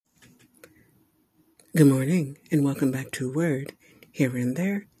Good morning, and welcome back to Word, Here and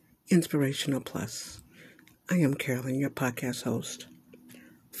There, Inspirational Plus. I am Carolyn, your podcast host.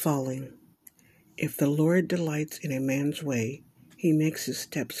 Falling. If the Lord delights in a man's way, he makes his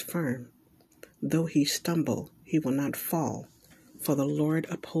steps firm. Though he stumble, he will not fall, for the Lord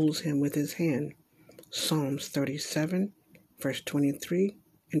upholds him with his hand. Psalms 37, verse 23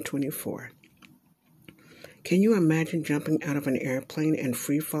 and 24. Can you imagine jumping out of an airplane and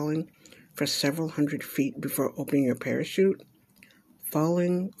free-falling for several hundred feet before opening your parachute?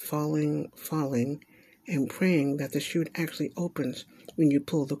 Falling, and praying that the chute actually opens when you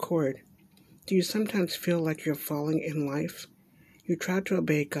pull the cord. Do you sometimes feel like you're falling in life? You try to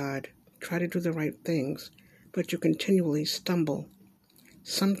obey God, try to do the right things, but you continually stumble.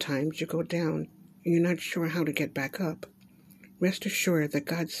 Sometimes you go down and you're not sure how to get back up. Rest assured that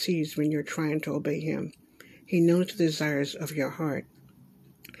God sees when you're trying to obey Him. He knows the desires of your heart.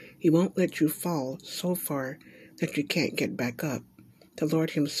 He won't let you fall so far that you can't get back up. The Lord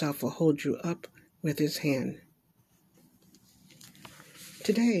Himself will hold you up with His hand.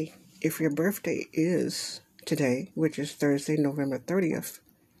 Today, if your birthday is today, which is Thursday, November 30th,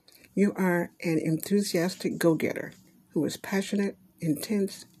 you are an enthusiastic go-getter who is passionate,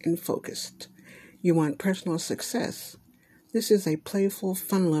 intense, and focused. You want personal success. This is a playful,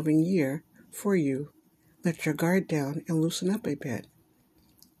 fun-loving year for you. Let your guard down and loosen up a bit.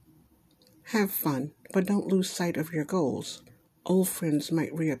 Have fun, but don't lose sight of your goals. Old friends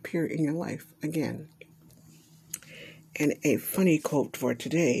might reappear in your life again. And a funny quote for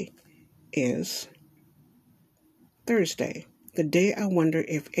today is Thursday, the day I wonder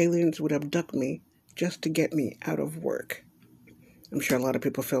if aliens would abduct me just to get me out of work. I'm sure a lot of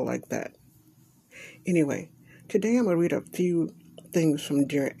people feel like that. Anyway, today I'm going to read a few things from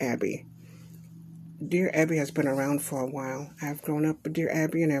Dear Abby. Dear Abby has been around for a while. I've grown up with Dear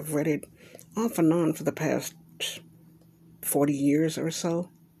Abby and I've read it off and on for the past 40 years or so.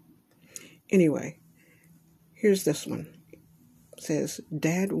 Anyway, here's this one. It says,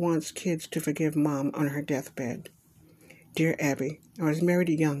 Dad wants kids to forgive Mom on her deathbed. Dear Abby, I was married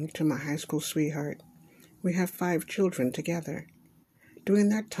young to my high school sweetheart. We have 5 children together. During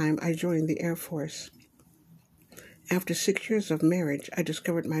that time, I joined the Air Force. After 6 years of marriage, I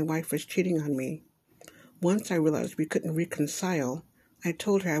discovered my wife was cheating on me. Once I realized we couldn't reconcile, I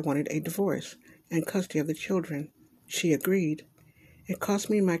told her I wanted a divorce and custody of the children. She agreed. It cost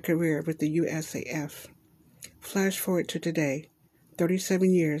me my career with the USAF. Flash forward to today.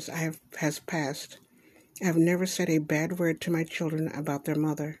 37 years has passed. I have never said a bad word to my children about their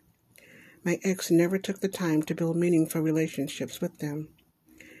mother. My ex never took the time to build meaningful relationships with them.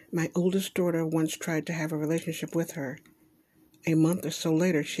 My oldest daughter once tried to have a relationship with her. A month or so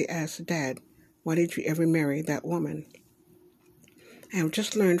later, she asked, Dad, why did you ever marry that woman? I have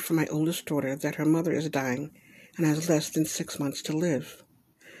just learned from my oldest daughter that her mother is dying and has less than 6 months to live.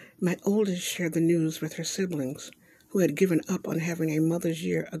 My oldest shared the news with her siblings, who had given up on having a mother's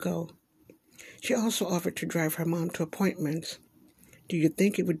year ago. She also offered to drive her mom to appointments. Do you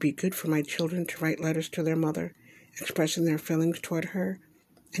think it would be good for my children to write letters to their mother, expressing their feelings toward her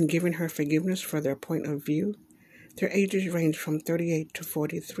and giving her forgiveness for their point of view? Their ages range from 38 to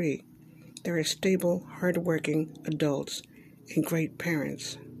 43. They are stable, hard-working adults and great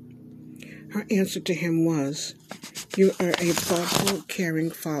parents. Her answer to him was, You are a thoughtful, caring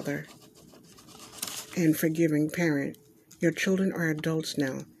father and forgiving parent. Your children are adults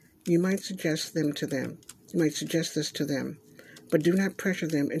now. You might suggest this to them, but do not pressure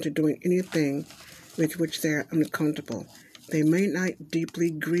them into doing anything with which they are uncomfortable. They may not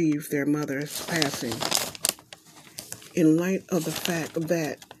deeply grieve their mother's passing, in light of the fact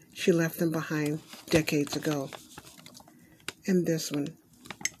that she left them behind decades ago. And this one,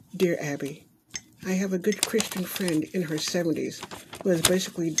 Dear Abby, I have a good Christian friend in her 70s who has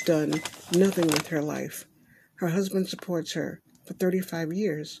basically done nothing with her life. Her husband supports her for 35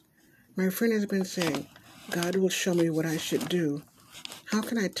 years. My friend has been saying, God will show me what I should do. How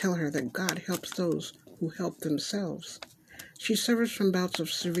can I tell her that God helps those who help themselves? She suffers from bouts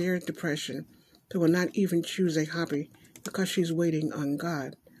of severe depression but will not even choose a hobby because she's waiting on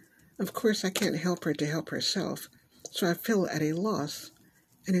God. Of course, I can't help her to help herself, so I feel at a loss,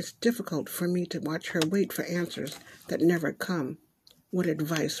 and it's difficult for me to watch her wait for answers that never come. What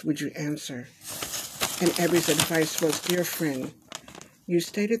advice would you answer? And Abby's advice was, Dear friend, you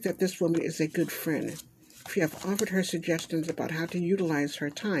stated that this woman is a good friend. If you have offered her suggestions about how to utilize her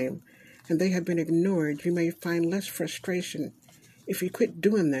time, and they have been ignored, you may find less frustration. If you quit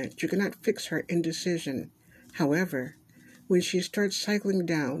doing that, you cannot fix her indecision. However, when she starts cycling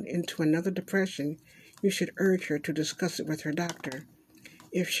down into another depression, you should urge her to discuss it with her doctor.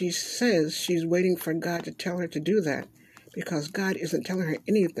 If she says she's waiting for God to tell her to do that because God isn't telling her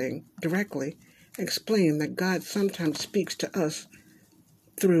anything directly, explain that God sometimes speaks to us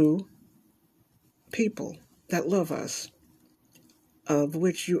through people that love us, of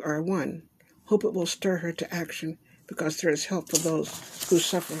which you are one. Hope it will stir her to action because there is help for those who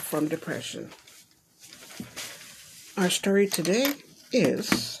suffer from depression. Our story today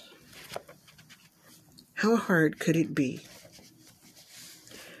is, how hard could it be?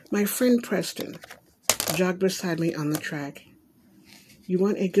 My friend Preston jogged beside me on the track. You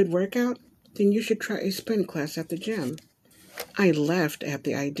want a good workout? Then you should try a spin class at the gym. I laughed at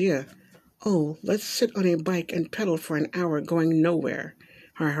the idea. Oh, let's sit on a bike and pedal for an hour going nowhere.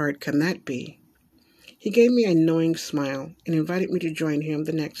 How hard can that be? He gave me a knowing smile and invited me to join him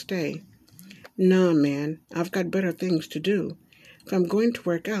the next day. Nah, man, I've got better things to do. If I'm going to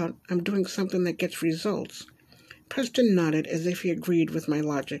work out, I'm doing something that gets results. Preston nodded as if he agreed with my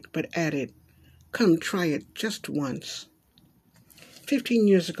logic, but added, come try it just once. 15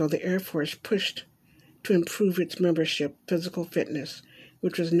 years ago, the Air Force pushed to improve its membership physical fitness,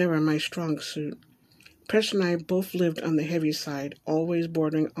 which was never my strong suit. Preston and I both lived on the heavy side, always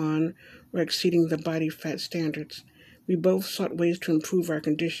bordering on or exceeding the body fat standards. We both sought ways to improve our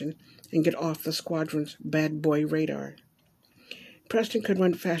condition and get off the squadron's bad boy radar. Preston could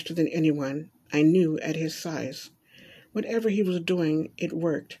run faster than anyone I knew at his size. Whatever he was doing, it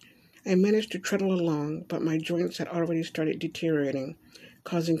worked. I managed to treadle along, but my joints had already started deteriorating,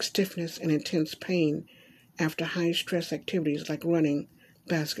 causing stiffness and intense pain after high-stress activities like running,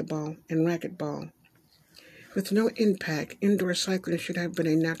 basketball, and racquetball. With no impact, indoor cycling should have been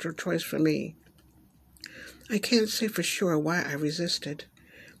a natural choice for me. I can't say for sure why I resisted.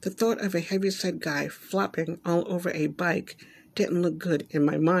 The thought of a heavyset guy flopping all over a bike didn't look good in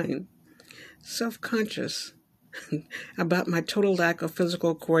my mind. Self-conscious about my total lack of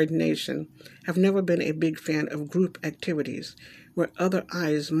physical coordination, I've never been a big fan of group activities where other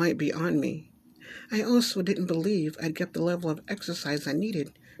eyes might be on me. I also didn't believe I'd get the level of exercise I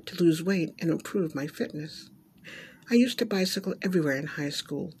needed to lose weight and improve my fitness. I used to bicycle everywhere in high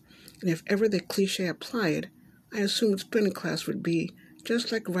school, and if ever the cliche applied, I assumed spin class would be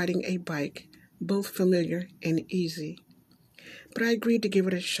just like riding a bike, both familiar and easy. But I agreed to give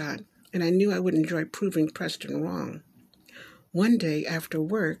it a shot, and I knew I would enjoy proving Preston wrong. One day after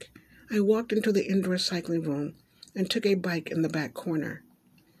work, I walked into the indoor cycling room and took a bike in the back corner,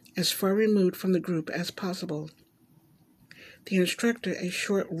 as far removed from the group as possible. The instructor, a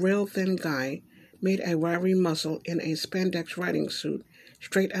short, rail-thin guy, made a wiry muscle in a spandex riding suit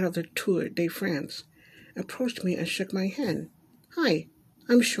straight out of the Tour de France, approached me and shook my hand. Hi,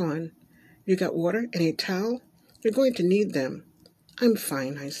 I'm Sean. You got water and a towel? You're going to need them. I'm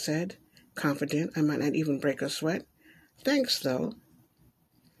fine, I said, confident I might not even break a sweat. Thanks, though.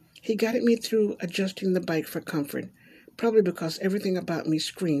 He guided me through adjusting the bike for comfort, probably because everything about me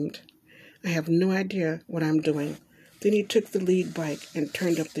screamed. I have no idea what I'm doing. Then he took the lead bike and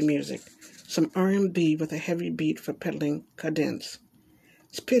turned up the music, some R&B with a heavy beat for pedaling cadence.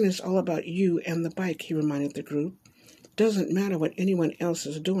 Spin is all about you and the bike, he reminded the group. Doesn't matter what anyone else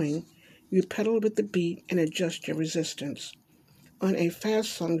is doing. You pedal with the beat and adjust your resistance. On a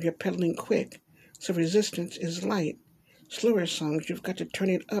fast song, you're pedaling quick, so resistance is light. Slower songs, you've got to turn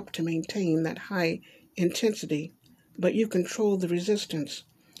it up to maintain that high intensity, but you control the resistance.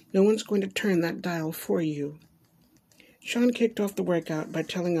 No one's going to turn that dial for you. Sean kicked off the workout by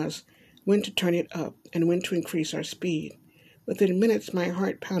telling us when to turn it up and when to increase our speed. Within minutes, my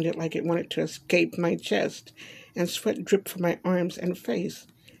heart pounded like it wanted to escape my chest, and sweat dripped from my arms and face.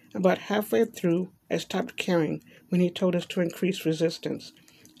 About halfway through, I stopped caring when he told us to increase resistance.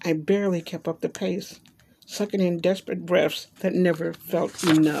 I barely kept up the pace, sucking in desperate breaths that never felt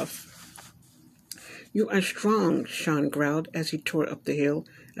enough. You are strong, Sean growled as he tore up the hill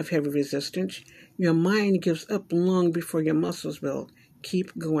of heavy resistance. Your mind gives up long before your muscles will.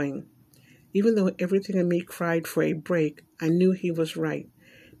 Keep going. Even though everything in me cried for a break, I knew he was right.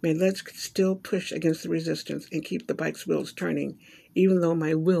 My legs could still push against the resistance and keep the bike's wheels turning, even though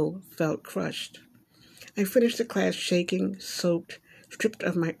my will felt crushed. I finished the class shaking, soaked, stripped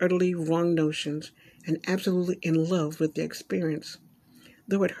of my utterly wrong notions, and absolutely in love with the experience.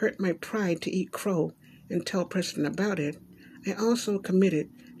 Though it hurt my pride to eat crow and tell Preston about it, I also committed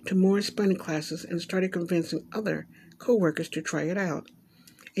to more spin classes and started convincing other co-workers to try it out.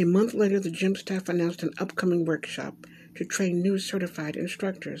 A month later, the gym staff announced an upcoming workshop to train new certified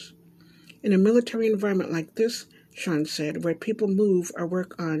instructors. In a military environment like this, Sean said, where people move or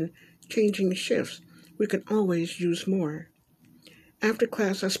work on changing shifts, we can always use more. After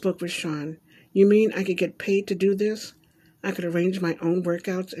class, I spoke with Sean. You mean I could get paid to do this? I could arrange my own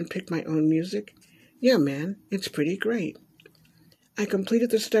workouts and pick my own music. Yeah, man, it's pretty great. I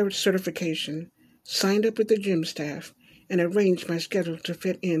completed the certification, signed up with the gym staff, and arranged my schedule to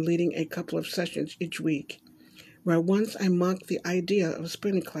fit in leading a couple of sessions each week. Where once I mocked the idea of a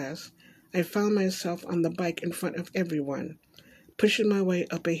sprinting class, I found myself on the bike in front of everyone, pushing my way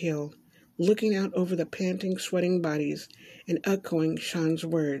up a hill, looking out over the panting, sweating bodies, and echoing Sean's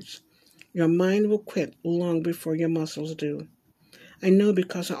words. Your mind will quit long before your muscles do. I know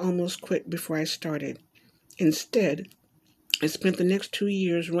because I almost quit before I started. Instead, I spent the next 2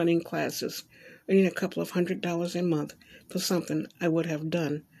 years running classes, earning a couple of $100 a month for something I would have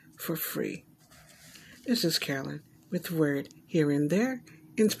done for free. This is Carolyn with Word Here and There,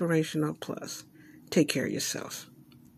 Inspirational Plus. Take care of yourself.